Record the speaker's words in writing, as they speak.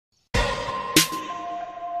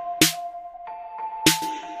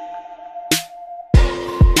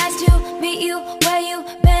meet you where you've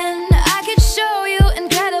been. I could show you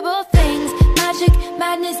incredible things, magic,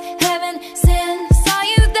 madness, heaven, sin. Saw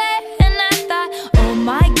you there and I thought, oh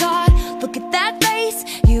my God, look at that face.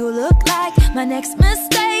 You look like my next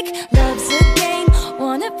mistake. Love's a game,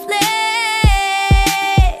 wanna play.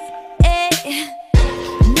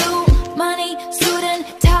 New money, suit and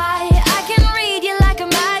tie. I can read you like a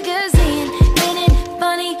magazine. Ain't it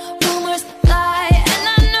funny? Rumors fly, and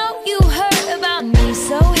I know you heard about me.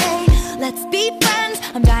 So hey, let's be friends.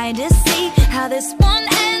 I'm dying to see how this one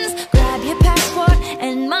ends. Grab your passport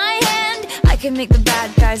and my hand. I can make the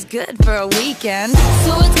bad guys good for a weekend.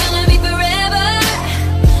 So it's gonna be forever,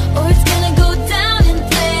 or it's gonna go down in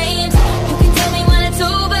flames. You can tell me when it's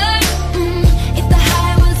over, if the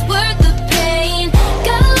high was worth the pain.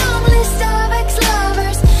 Got a long list of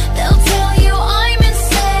ex-lovers, they'll tell you I'm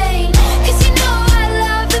insane. Cause you know I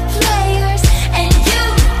love the players, and you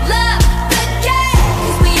love the game.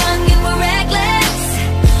 Cause we're young and we're reckless,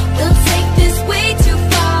 we'll take this way too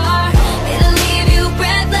far. It'll leave you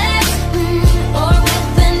breathless, or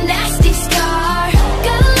with a nasty scar.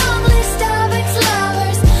 Got a long list of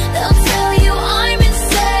ex-lovers, they'll tell you I'm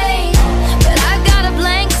insane. But I've got a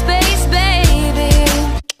blank space, baby,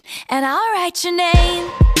 and I'll write your name.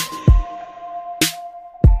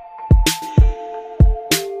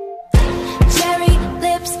 Cherry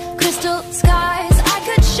lips, crystal skies. I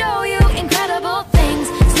could show you incredible things.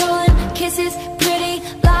 Stolen kisses, pretty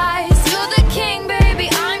lies. You're the king, baby,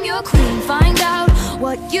 I'm your queen. Find out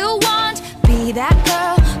what you want, be that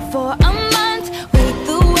girl for a month. Wait,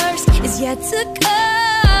 the worst is yet to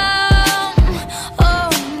come. Oh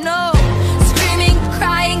no, screaming,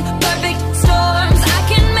 crying, perfect storms. I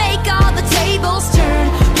can make all the tables turn.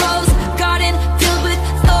 Rose garden filled with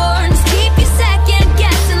thorns. Keep you second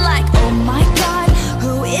guessing like, oh my God,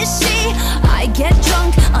 who is she? I get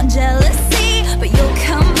drunk on jealousy, but you'll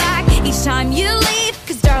come back each time you leave.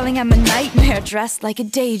 Cause darling, I'm a nightmare dressed like a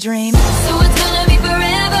daydream. So it's gonna be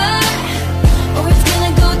forever, or it's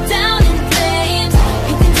gonna go down in flames.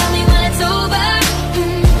 You can tell me when it's over,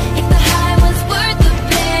 if the high was worth the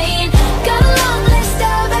pain. Got a long list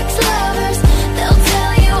of ex-lovers, they'll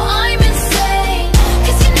tell you I'm insane.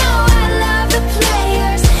 Cause you know I love the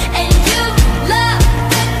players, and you love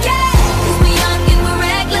the game. Cause we're young and we're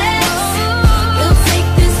reckless, we'll take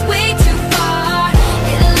this way too far.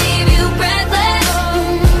 It'll leave you breathless,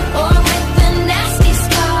 or with a nasty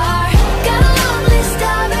scar. Got a long list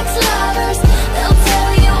of ex-lovers, they'll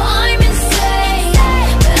tell you I'm insane.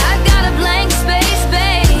 But I've got a blank space,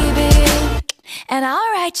 baby, and I'll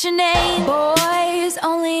write your name. Boys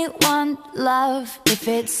only want love if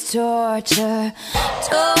it's torture.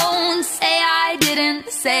 Don't say I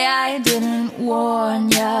didn't warn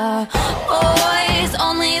ya. Boys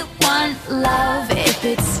only want love if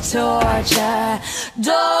it's torture.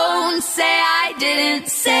 Don't say I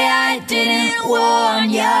didn't warn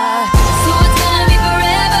ya. So it's gonna be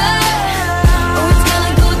forever, or it's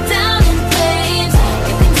gonna go down in flames.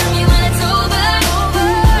 You can tell me when it's over,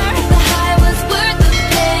 if the high was worth the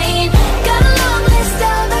pain. Got a long list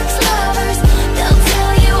of ex-lovers, they'll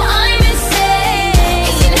tell you I'm insane.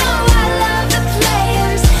 Cause you know I love the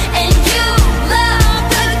players, and you love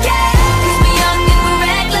the game. Cause we're young and we're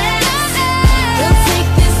reckless, we'll take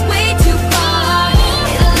this way too far.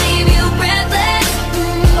 It'll leave you breathless,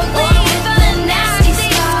 or with a nasty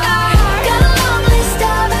scar. Got a long list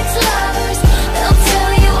of ex-lovers, they'll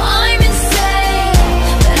tell you I'm insane.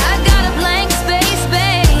 But I've got a blank space,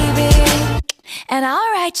 baby, and I'll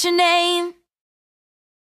write your name.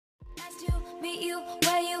 Nice to meet you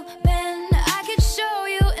where you've been. I could show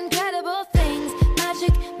you incredible things,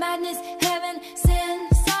 magic, madness, heaven, sin.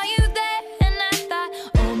 Saw you there and I thought,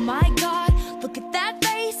 oh my God, look at that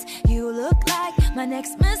face. You look like my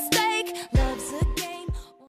next mistake.